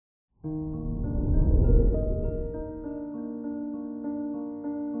Good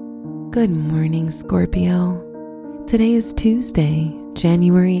morning, Scorpio. Today is Tuesday,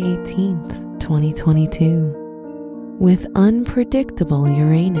 January 18th, 2022. With unpredictable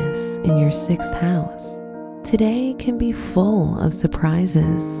Uranus in your 6th house, today can be full of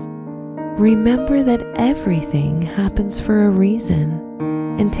surprises. Remember that everything happens for a reason,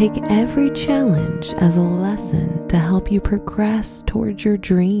 and take every challenge as a lesson to help you progress towards your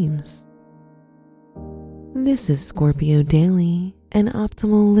dreams. This is Scorpio Daily, an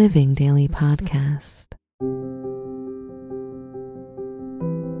optimal living daily podcast.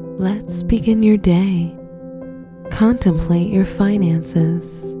 Let's begin your day. Contemplate your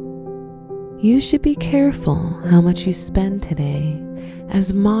finances. You should be careful how much you spend today,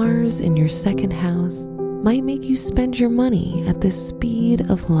 as Mars in your 2nd house might make you spend your money at the speed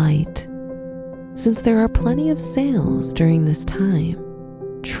of light. Since there are plenty of sales during this time,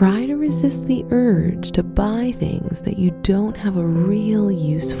 try to resist the urge to buy things that you don't have a real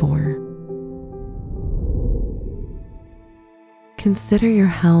use for. Consider your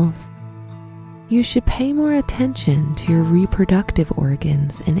health. You should pay more attention to your reproductive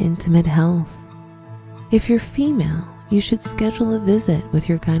organs and intimate health. If you're female, you should schedule a visit with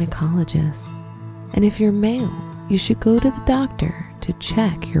your gynecologist. And if you're male, you should go to the doctor to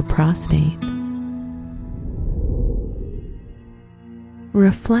check your prostate.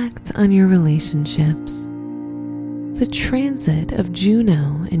 Reflect on your relationships. The transit of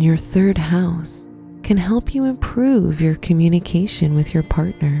Juno in your 3rd house can help you improve your communication with your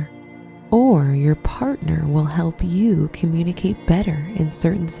partner, or your partner will help you communicate better in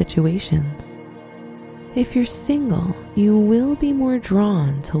certain situations. If you're single, you will be more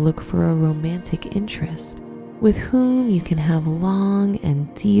drawn to look for a romantic interest with whom you can have long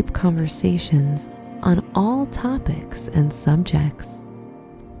and deep conversations on all topics and subjects.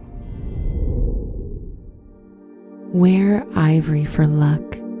 Wear ivory for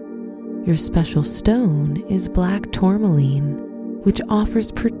luck. Your special stone is black tourmaline, which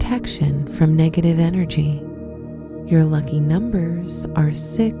offers protection from negative energy. Your lucky numbers are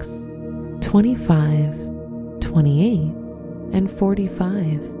 6, 25, 28, and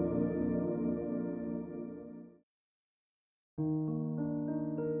 45.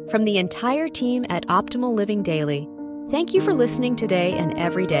 From the entire team at Optimal Living Daily, thank you for listening today and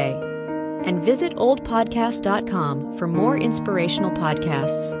every day. And visit oldpodcast.com for more inspirational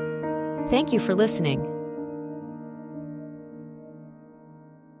podcasts. Thank you for listening.